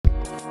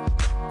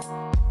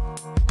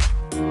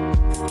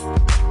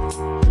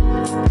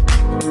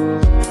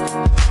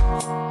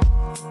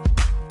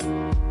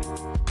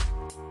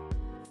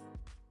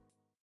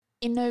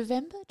In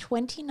November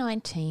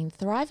 2019,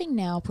 Thriving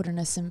Now put on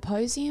a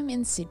symposium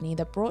in Sydney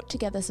that brought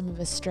together some of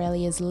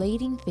Australia's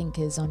leading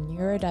thinkers on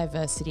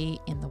neurodiversity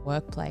in the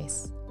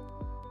workplace.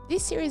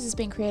 This series has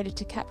been created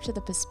to capture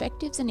the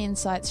perspectives and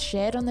insights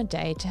shared on the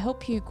day to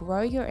help you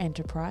grow your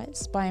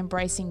enterprise by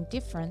embracing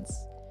difference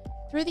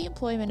through the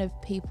employment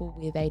of people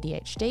with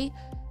ADHD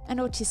and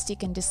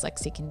autistic and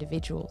dyslexic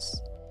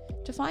individuals.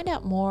 To find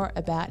out more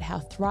about how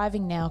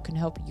Thriving Now can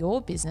help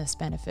your business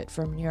benefit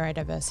from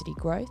neurodiversity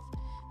growth,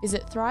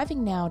 visit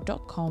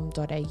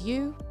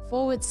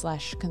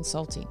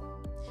thrivingnow.com.au/consulting.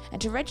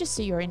 And to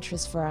register your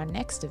interest for our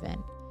next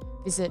event,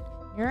 visit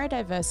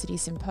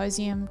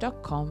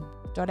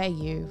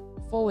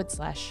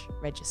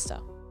neurodiversitysymposium.com.au/register.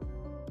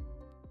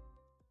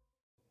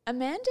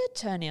 Amanda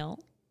Turnill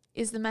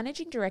is the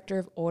Managing Director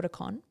of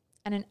Auticon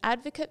and an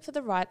advocate for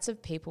the rights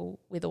of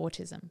people with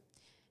autism.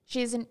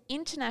 She is an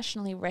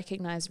internationally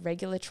recognised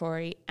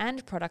regulatory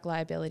and product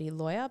liability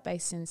lawyer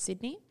based in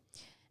Sydney.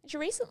 She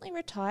recently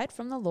retired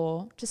from the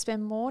law to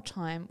spend more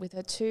time with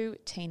her 2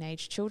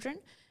 teenage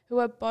children who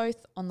are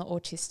both on the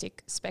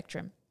autistic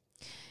spectrum.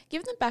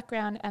 Given the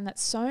background and that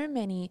so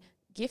many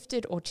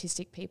gifted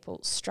autistic people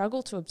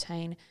struggle to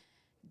obtain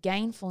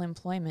gainful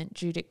employment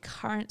due to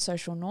current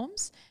social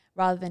norms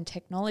rather than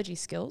technology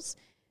skills,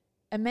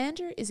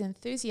 Amanda is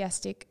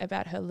enthusiastic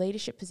about her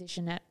leadership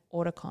position at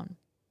Auticon.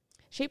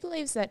 She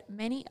believes that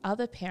many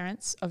other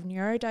parents of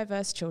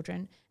neurodiverse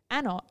children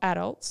and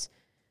adults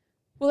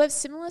will have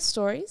similar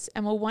stories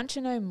and will want to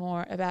know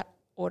more about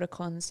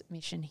Auticon's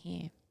mission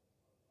here.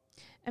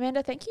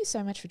 Amanda, thank you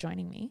so much for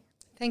joining me.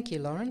 Thank you,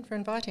 Lauren, for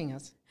inviting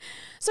us.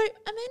 So,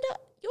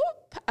 Amanda, you're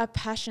a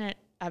passionate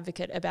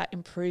advocate about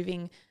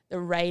improving the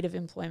rate of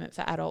employment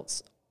for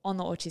adults on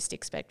the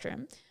autistic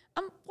spectrum.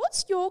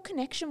 What's your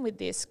connection with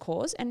this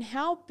cause and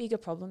how big a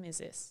problem is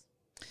this?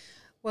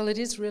 Well, it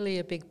is really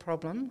a big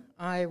problem.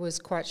 I was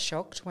quite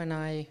shocked when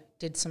I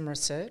did some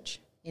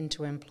research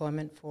into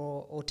employment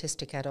for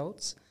autistic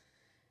adults,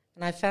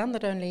 and I found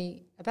that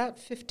only about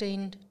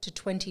 15 to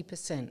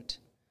 20%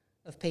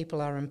 of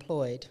people are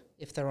employed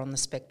if they're on the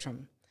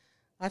spectrum.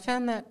 I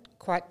found that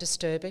quite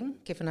disturbing,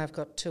 given I've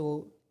got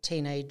 2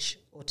 teenage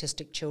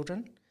autistic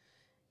children,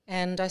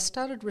 and I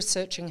started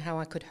researching how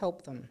I could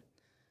help them.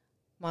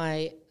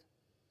 My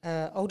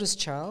oldest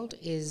child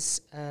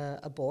is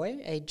a boy,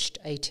 aged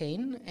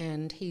 18,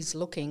 and he's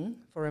looking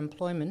for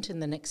employment in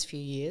the next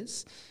few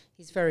years.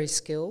 He's very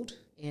skilled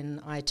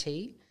in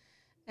IT,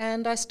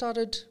 and I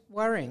started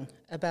worrying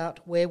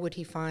about where would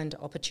he find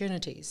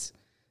opportunities.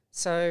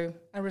 So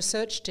I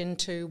researched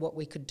into what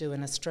we could do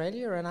in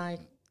Australia, and I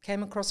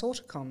came across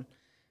Auticon,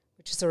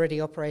 which is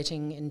already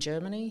operating in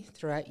Germany,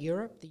 throughout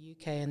Europe, the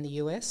UK and the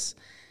US.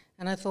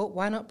 And I thought,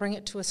 why not bring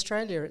it to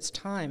Australia? It's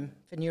time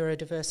for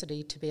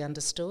neurodiversity to be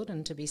understood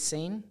and to be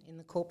seen in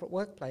the corporate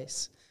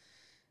workplace.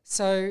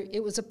 So it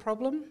was a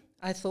problem,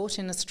 I thought,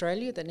 in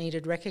Australia that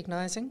needed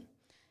recognising,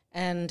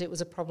 and it was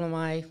a problem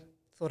I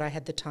thought I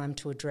had the time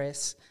to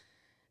address.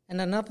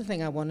 And another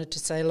thing I wanted to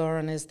say,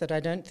 Lauren, is that I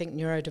don't think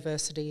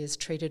neurodiversity is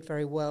treated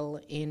very well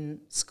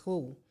in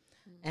school.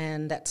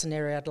 And that's an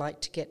area I'd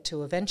like to get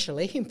to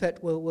eventually,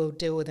 but we'll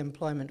deal with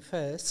employment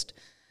first.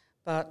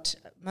 But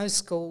most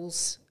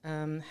schools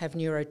have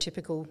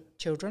neurotypical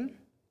children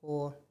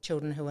or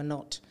children who are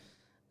not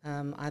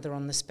either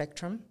on the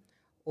spectrum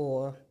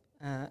or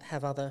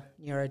have other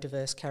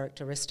neurodiverse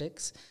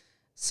characteristics.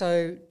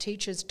 So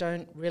teachers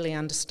don't really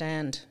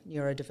understand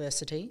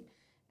neurodiversity,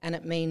 and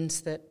it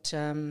means that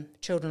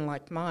children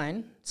like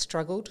mine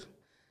struggled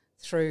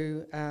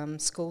through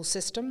school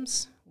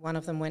systems. One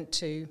of them went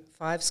to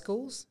 5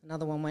 schools,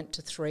 another one went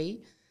to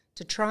 3,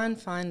 to try and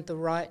find the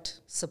right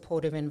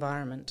supportive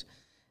environment.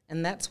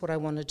 And that's what I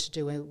wanted to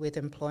do with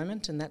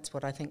employment, and that's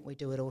what I think we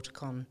do at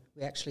Auticon.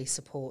 We actually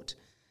support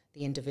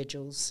the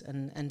individuals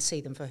and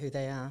see them for who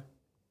they are.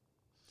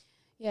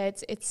 Yeah,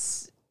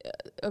 it's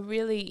a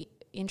really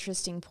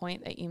interesting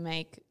point that you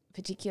make,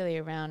 particularly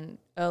around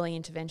early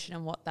intervention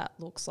and what that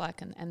looks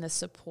like and the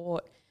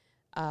support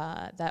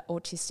that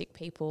autistic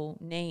people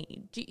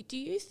need. Do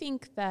you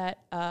think that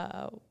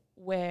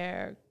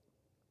we're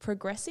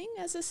progressing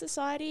as a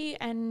society,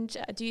 and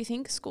do you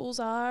think schools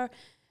are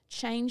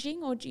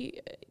changing, or do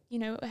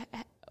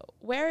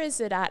where is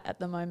it at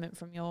the moment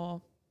from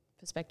your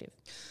perspective?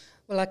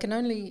 Well, I can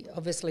only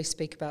obviously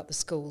speak about the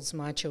schools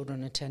my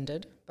children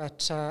attended,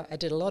 but I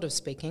did a lot of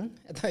speaking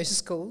at those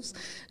schools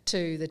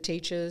to the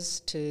teachers,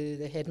 to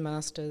the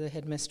headmaster, the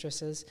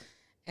headmistresses,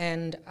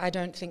 and I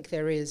don't think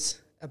there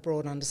is a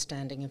broad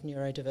understanding of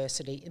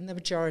neurodiversity in the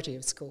majority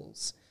of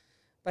schools.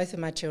 Both of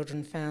my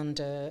children found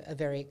a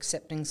very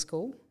accepting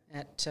school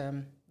at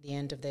the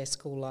end of their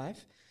school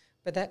life,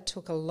 but that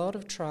took a lot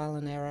of trial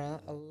and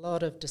error, a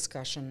lot of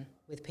discussion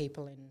with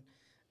people in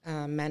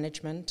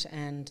management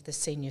and the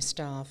senior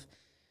staff.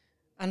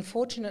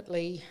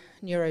 Unfortunately,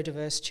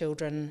 neurodiverse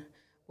children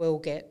will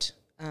get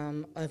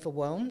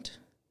overwhelmed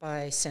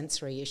by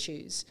sensory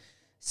issues.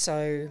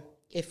 So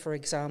if, for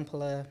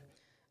example, a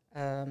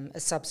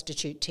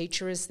substitute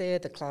teacher is there,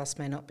 the class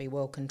may not be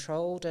well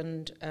controlled,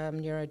 and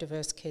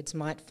neurodiverse kids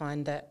might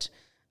find that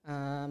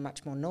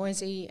much more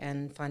noisy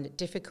and find it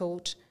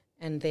difficult,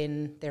 and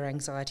then their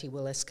anxiety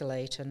will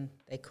escalate and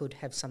they could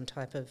have some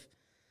type of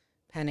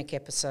panic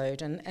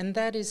episode. And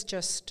that is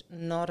just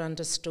not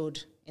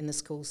understood in the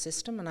school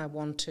system, and I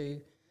want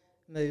to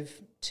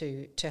move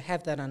to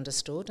have that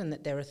understood, and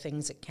that there are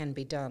things that can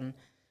be done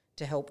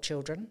to help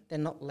children. They're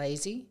not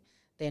lazy,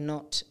 they're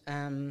not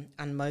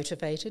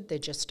unmotivated, they're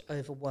just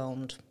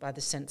overwhelmed by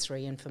the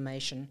sensory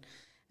information.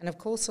 And of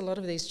course, a lot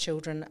of these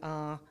children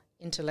are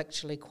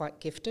intellectually quite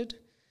gifted.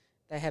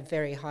 They have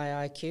very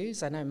high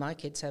IQs. I know my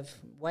kids have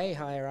way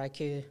higher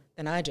IQ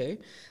than I do,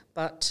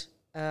 but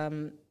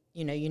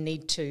you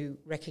need to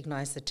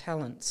recognise the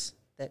talents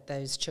that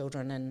those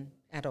children and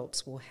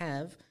adults will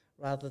have,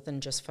 rather than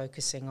just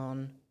focusing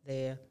on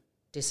their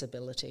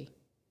disability.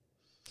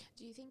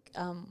 Do you think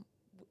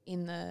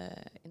in the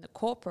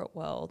corporate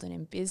world and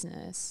in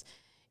business,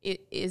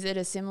 is it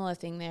a similar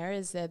thing there?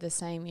 Is there the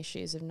same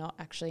issues of not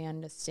actually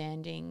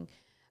understanding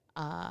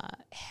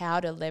how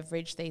to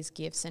leverage these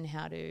gifts and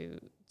how to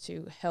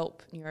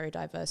help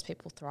neurodiverse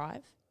people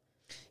thrive?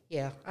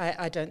 Yeah,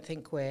 I don't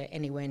think we're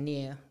anywhere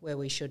near where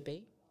we should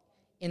be.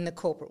 In the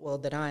corporate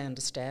world that I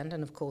understand,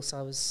 and of course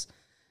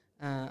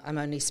I'm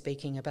only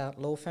speaking about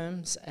law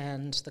firms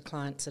and the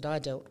clients that I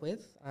dealt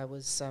with. I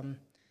was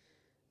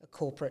a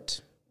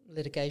corporate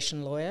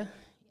litigation lawyer.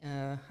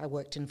 I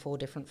worked in 4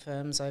 different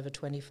firms over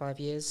 25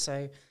 years,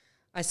 so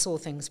I saw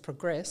things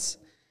progress.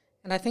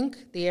 And I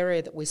think the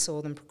area that we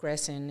saw them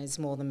progress in is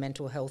more the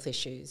mental health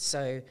issues,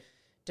 so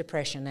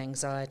depression,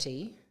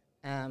 anxiety,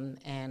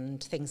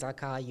 and things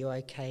like Are You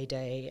OK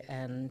Day,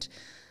 and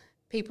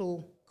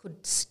people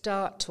could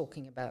start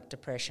talking about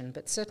depression,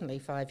 but certainly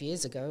 5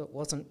 years ago it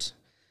wasn't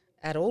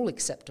at all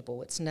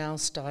acceptable. It's now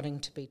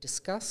starting to be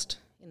discussed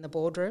in the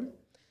boardroom,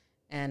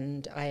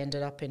 and I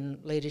ended up in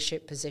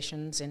leadership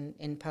positions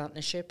in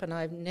partnership, and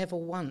I've never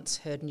once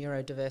heard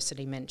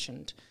neurodiversity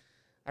mentioned.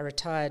 I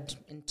retired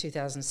in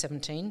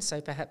 2017,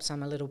 so perhaps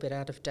I'm a little bit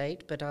out of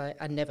date, but I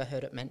never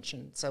heard it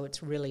mentioned. So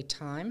it's really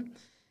time,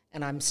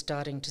 and I'm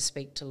starting to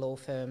speak to law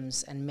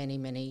firms and many,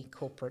 many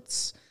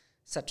corporates,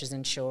 such as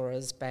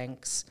insurers,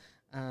 banks,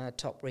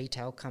 top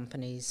retail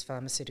companies,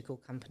 pharmaceutical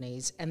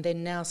companies, and they're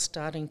now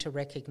starting to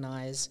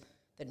recognise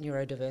that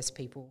neurodiverse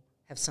people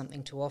have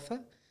something to offer.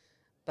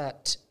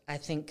 But I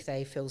think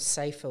they feel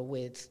safer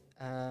with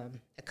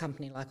a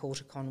company like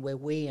Auticon, where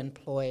we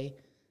employ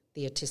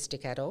the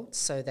autistic adults,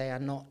 so they are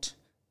not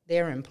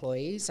their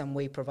employees, and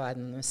we provide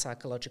them with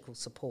psychological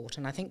support.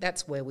 And I think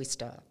that's where we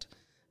start,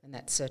 and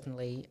that's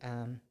certainly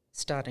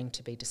starting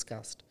to be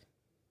discussed.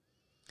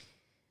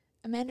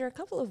 Amanda, a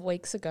couple of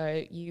weeks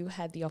ago, you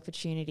had the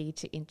opportunity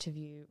to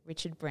interview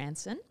Richard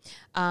Branson,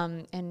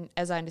 and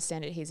as I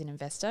understand it, he's an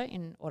investor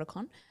in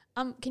Auticon.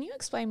 Can you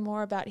explain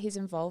more about his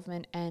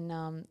involvement and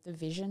the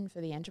vision for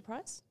the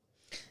enterprise?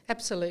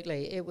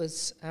 Absolutely. It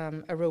was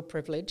a real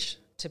privilege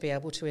to be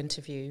able to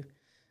interview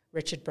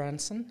Richard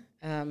Branson.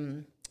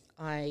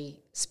 I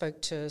spoke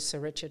to Sir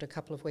Richard a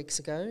couple of weeks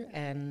ago,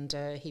 and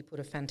he put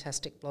a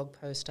fantastic blog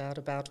post out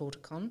about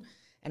Auticon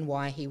and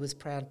why he was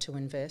proud to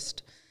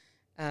invest.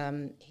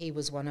 He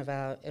was one of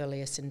our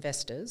earliest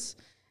investors,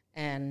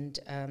 and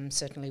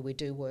certainly we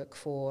do work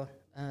for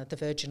the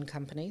Virgin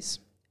companies.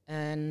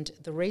 And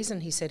the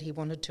reason he said he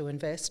wanted to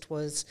invest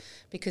was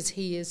because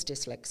he is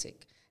dyslexic,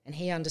 and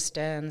he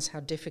understands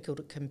how difficult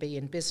it can be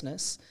in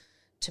business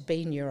to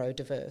be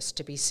neurodiverse,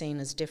 to be seen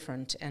as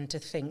different, and to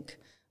think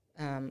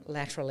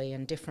laterally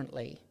and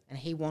differently. And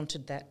he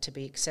wanted that to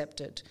be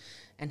accepted.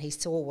 And he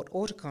saw what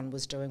Auticon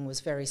was doing was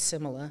very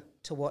similar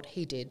to what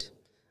he did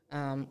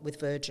with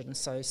Virgin,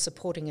 so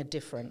supporting a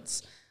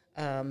difference.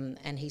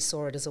 And he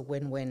saw it as a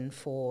win-win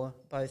for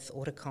both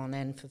Auticon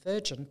and for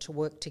Virgin to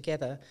work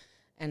together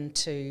and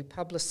to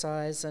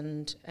publicise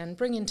and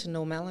bring into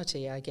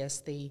normality, I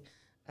guess, the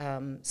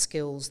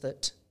skills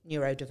that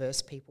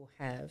neurodiverse people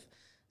have.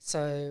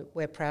 So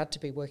we're proud to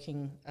be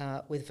working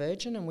with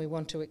Virgin, and we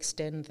want to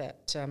extend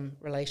that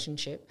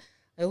relationship.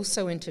 I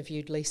also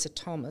interviewed Lisa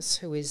Thomas,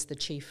 who is the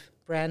Chief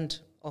Brand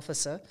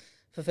Officer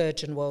for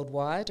Virgin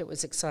Worldwide. It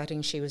was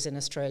exciting. She was in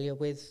Australia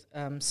with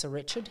Sir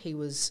Richard. He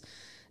was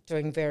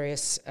doing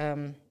various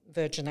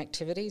Virgin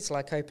activities,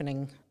 like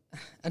opening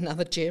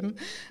another gym,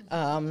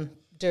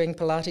 doing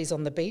Pilates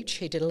on the beach.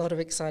 He did a lot of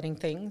exciting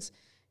things.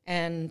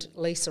 And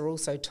Lisa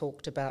also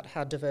talked about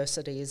how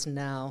diversity is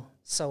now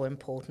so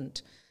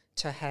important,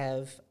 to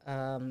have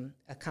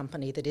a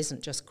company that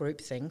isn't just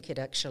groupthink. It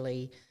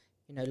actually,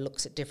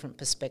 looks at different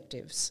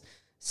perspectives.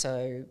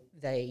 So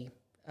they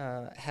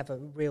have a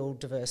real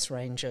diverse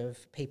range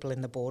of people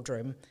in the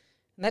boardroom.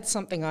 And that's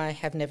something I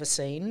have never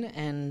seen,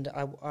 and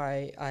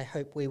I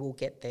hope we will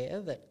get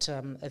there, that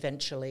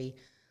eventually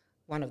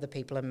one of the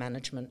people in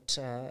management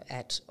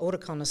at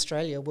Auticon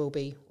Australia will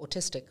be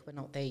autistic. We're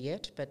not there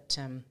yet, but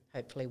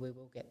hopefully we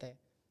will get there.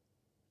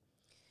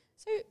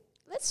 So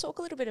let's talk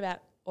a little bit about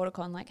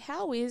Auticon. Like,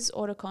 how is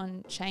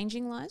Auticon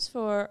changing lives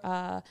for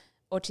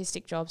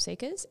autistic job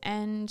seekers?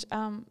 And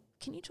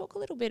can you talk a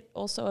little bit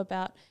also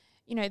about,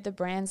 the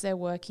brands they're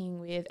working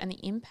with and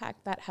the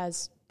impact that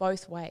has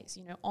both ways,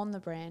 on the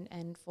brand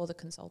and for the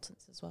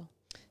consultants as well?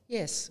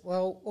 Yes,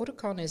 well,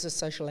 Auticon is a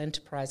social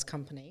enterprise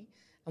company,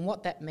 and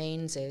what that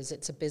means is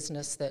it's a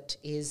business that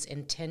is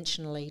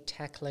intentionally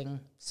tackling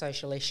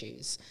social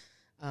issues,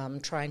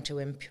 trying to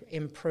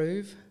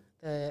improve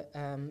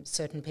the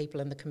certain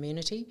people in the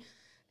community.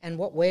 And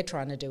what we're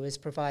trying to do is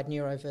provide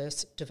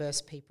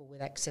diverse people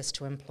with access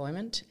to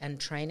employment and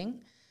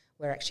training.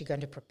 We're actually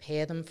going to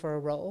prepare them for a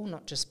role,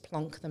 not just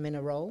plonk them in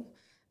a role,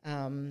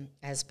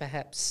 as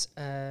perhaps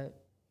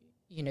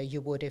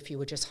you would if you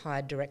were just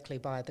hired directly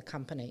by the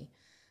company.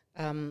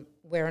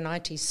 We're an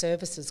IT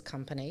services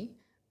company,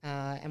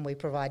 and we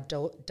provide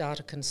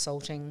data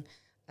consulting.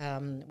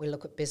 We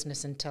look at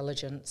business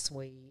intelligence.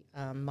 We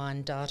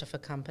mine data for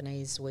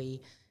companies.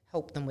 We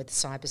help them with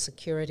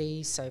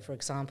cybersecurity. So, for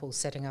example,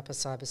 setting up a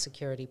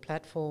cybersecurity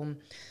platform,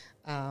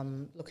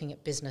 looking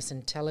at business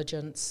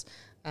intelligence,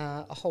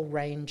 a whole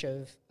range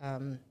of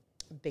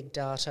big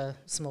data,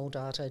 small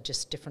data,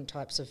 just different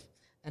types of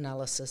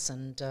analysis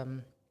and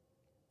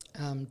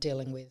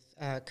dealing with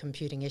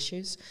computing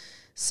issues.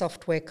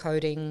 Software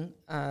coding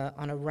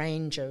on a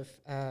range of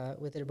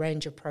with a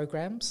range of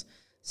programs,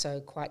 so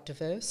quite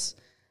diverse.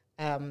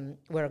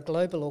 We're a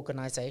global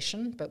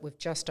organisation, but we've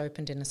just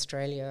opened in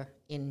Australia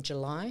in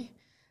July,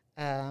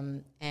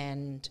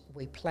 and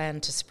we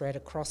plan to spread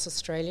across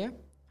Australia,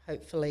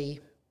 hopefully,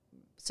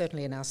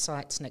 certainly in our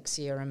sites next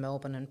year in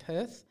Melbourne and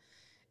Perth,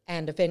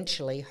 and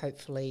eventually,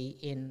 hopefully,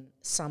 in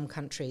some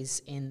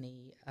countries in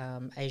the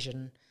our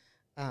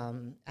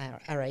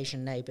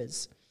Asian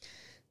neighbours.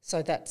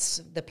 So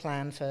that's the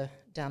plan for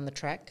down the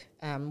track.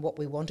 What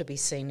we want to be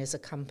seen is a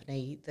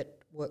company that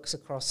works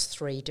across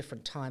 3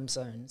 different time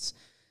zones.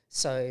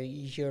 So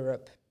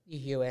Europe,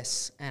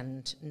 US,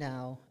 and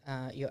now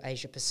your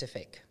Asia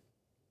Pacific.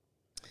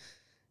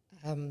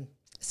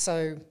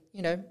 So,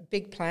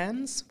 big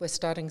plans. We're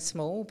starting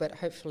small, but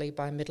hopefully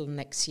by middle of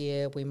next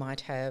year we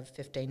might have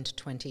 15 to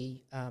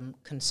 20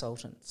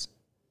 consultants.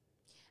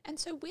 And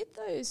so with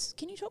those,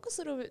 can you talk us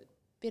a little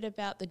bit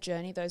about the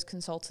journey those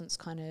consultants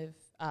kind of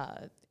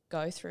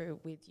go through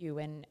with you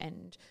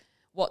and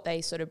what they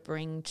sort of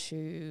bring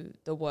to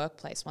the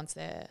workplace once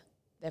they're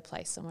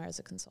placed somewhere as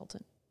a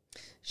consultant?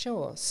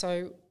 Sure.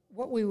 So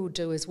what we will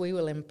do is we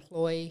will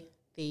employ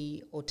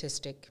the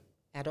autistic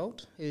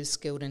adult who's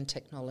skilled in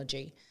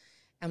technology,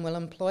 and we'll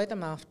employ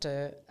them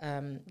after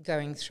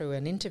going through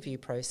an interview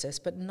process,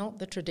 but not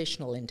the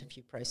traditional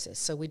interview process.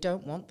 So we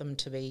don't want them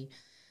to be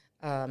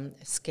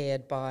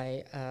scared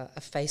by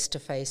a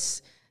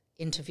face-to-face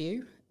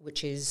interview,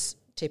 which is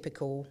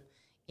typical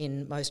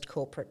in most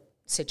corporate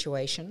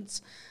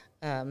situations.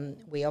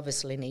 We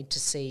obviously need to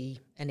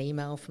see an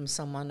email from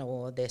someone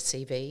or their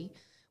CV.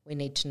 We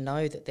need to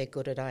know that they're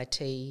good at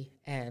IT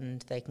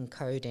and they can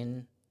code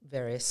in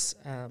various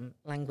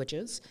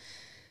languages.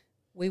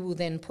 We will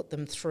then put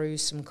them through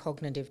some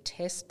cognitive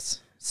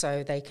tests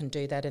so they can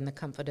do that in the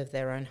comfort of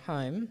their own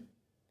home,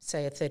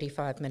 say a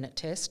 35-minute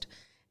test,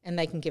 and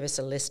they can give us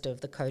a list of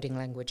the coding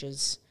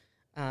languages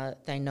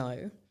they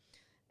know.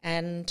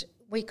 And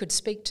we could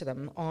speak to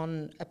them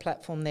on a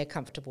platform they're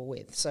comfortable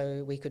with.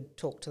 So we could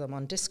talk to them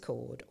on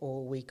Discord,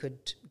 or we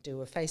could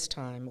do a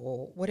FaceTime,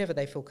 or whatever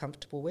they feel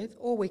comfortable with,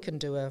 or we can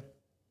do a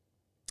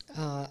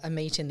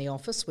meet in the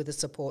office with a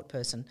support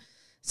person,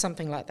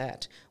 something like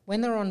that. When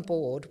they're on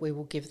board, we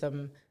will give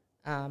them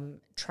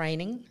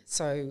training,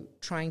 so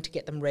trying to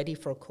get them ready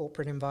for a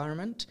corporate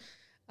environment,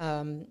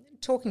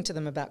 talking to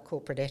them about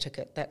corporate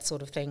etiquette, that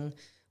sort of thing.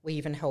 We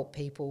even help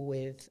people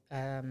with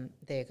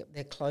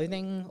their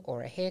clothing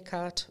or a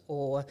haircut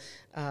or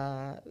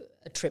a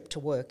trip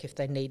to work if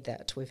they need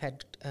that. We've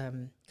had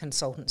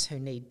consultants who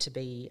need to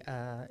be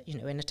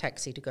in a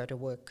taxi to go to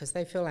work because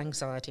they feel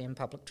anxiety in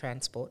public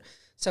transport.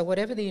 So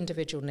whatever the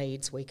individual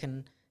needs, we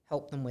can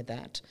help them with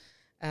that.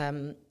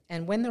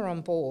 And when they're on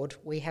board,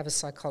 we have a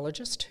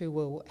psychologist who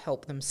will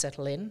help them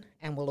settle in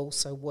and will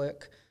also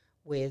work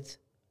with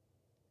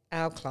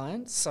our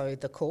clients, so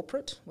the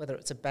corporate, whether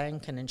it's a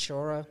bank, an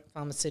insurer,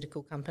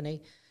 pharmaceutical company,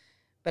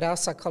 but our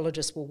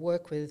psychologist will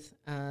work with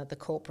the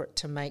corporate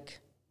to make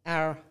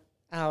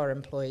our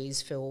employees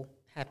feel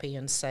happy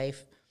and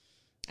safe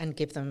and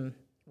give them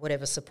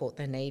whatever support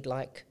they need,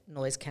 like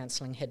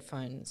noise-cancelling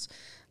headphones,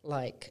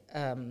 like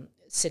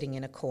sitting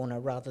in a corner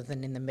rather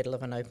than in the middle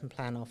of an open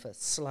plan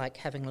office, like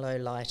having low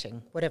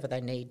lighting, whatever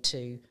they need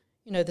to,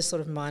 the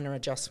sort of minor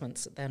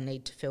adjustments that they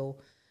need to feel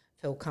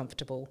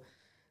comfortable.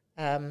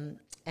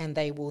 And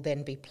they will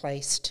then be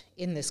placed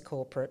in this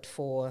corporate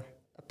for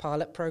a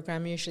pilot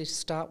program usually to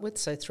start with,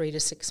 so 3 to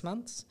 6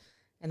 months.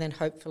 And then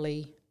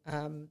hopefully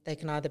they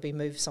can either be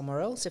moved somewhere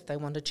else if they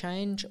want to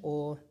change,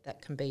 or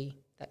that can be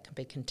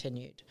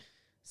continued.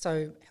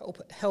 So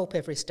help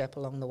every step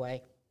along the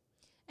way.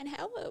 And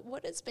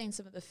what has been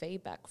some of the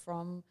feedback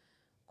from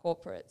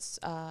corporates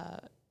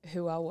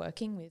who are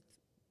working with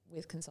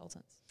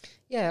consultants?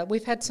 Yeah,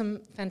 we've had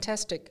some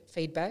fantastic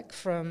feedback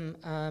from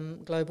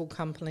global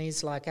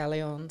companies like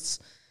Allianz,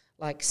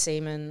 like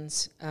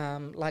Siemens,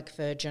 like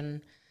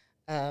Virgin.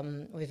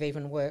 We've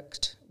even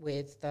worked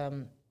with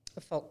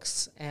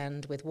Fox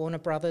and with Warner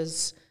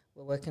Brothers.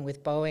 We're working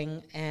with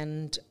Boeing,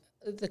 and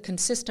the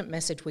consistent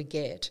message we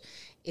get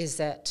is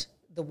that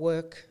the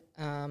work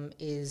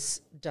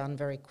is done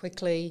very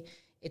quickly.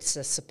 It's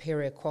a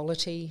superior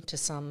quality to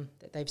some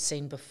that they've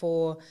seen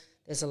before.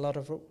 There's a lot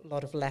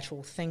of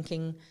lateral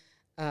thinking.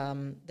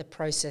 The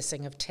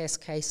processing of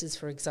test cases,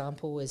 for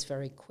example, is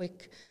very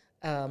quick.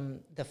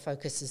 The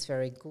focus is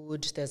very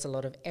good. There's a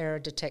lot of error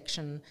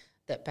detection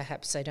that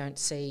perhaps they don't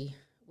see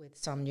with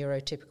some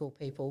neurotypical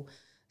people.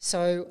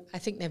 So I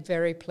think they're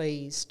very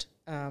pleased,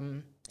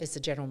 is the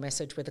general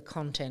message, with the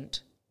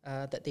content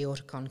that the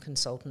Auticon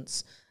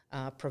consultants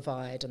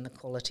provide and the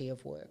quality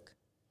of work.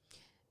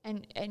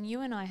 And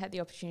you and I had the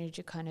opportunity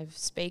to kind of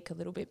speak a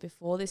little bit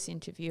before this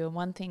interview, and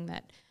one thing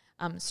that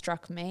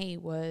struck me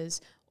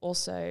was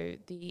also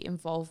the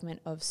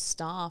involvement of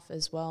staff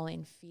as well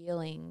in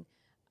feeling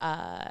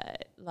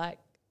like,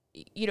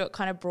 you know, it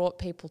kind of brought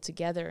people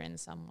together in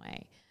some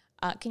way.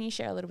 Can you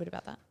share a little bit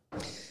about that?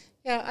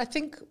 Yeah, I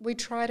think we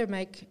try to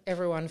make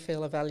everyone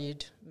feel a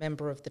valued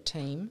member of the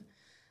team.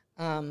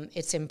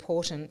 It's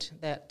important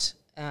that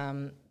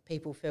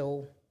people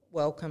feel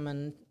welcome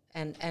and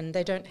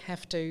they don't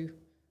have to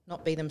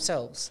not be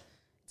themselves.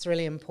 It's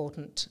really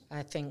important,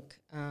 I think,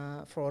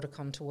 for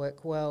Auticon to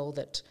work well,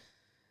 that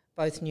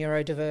both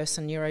neurodiverse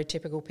and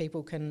neurotypical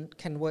people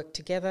can work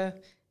together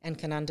and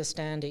can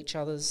understand each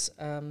other's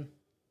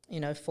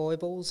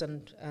foibles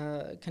and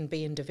can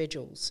be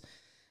individuals.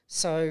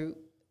 So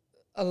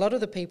a lot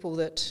of the people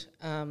that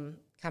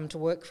come to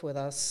work with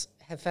us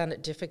have found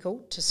it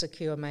difficult to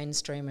secure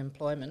mainstream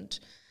employment,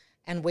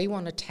 and we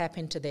want to tap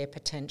into their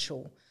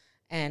potential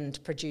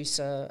and produce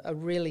a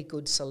really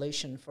good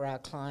solution for our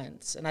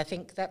clients. And I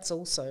think that's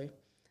also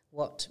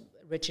what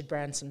Richard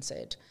Branson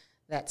said.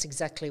 That's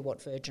exactly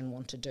what Virgin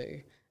want to do.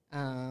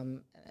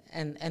 And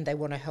they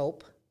want to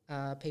help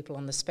people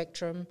on the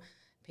spectrum,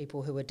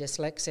 people who are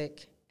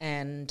dyslexic,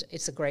 and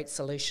it's a great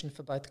solution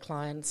for both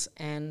clients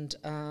and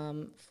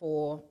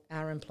for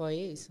our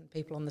employees and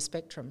people on the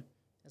spectrum,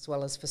 as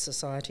well as for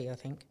society, I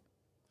think.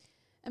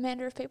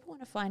 Amanda, if people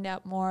want to find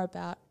out more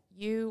about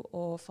you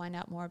or find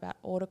out more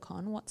about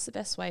Auticon, what's the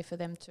best way for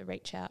them to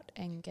reach out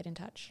and get in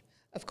touch?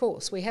 Of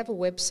course, we have a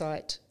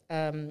website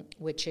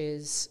which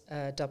is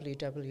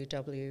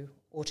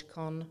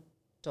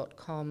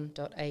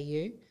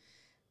www.auticon.com.au,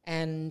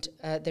 and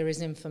there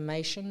is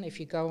information. If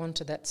you go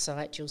onto that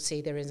site, you'll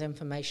see there is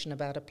information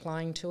about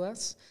applying to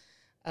us.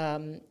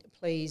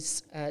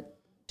 Please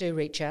do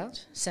reach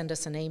out, send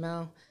us an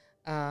email,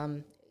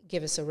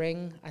 give us a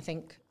ring. I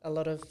think a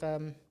lot of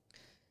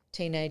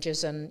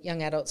teenagers and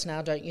young adults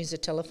now don't use a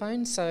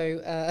telephone,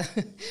 so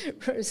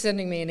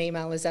sending me an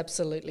email is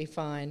absolutely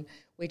fine.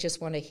 We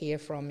just want to hear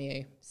from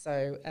you.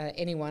 So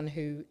anyone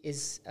who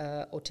is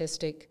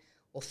autistic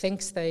or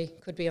thinks they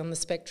could be on the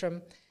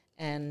spectrum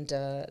and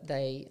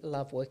they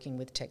love working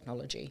with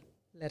technology,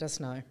 let us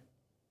know.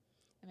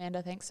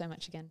 Amanda, thanks so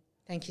much again.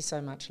 Thank you so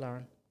much,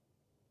 Lauren.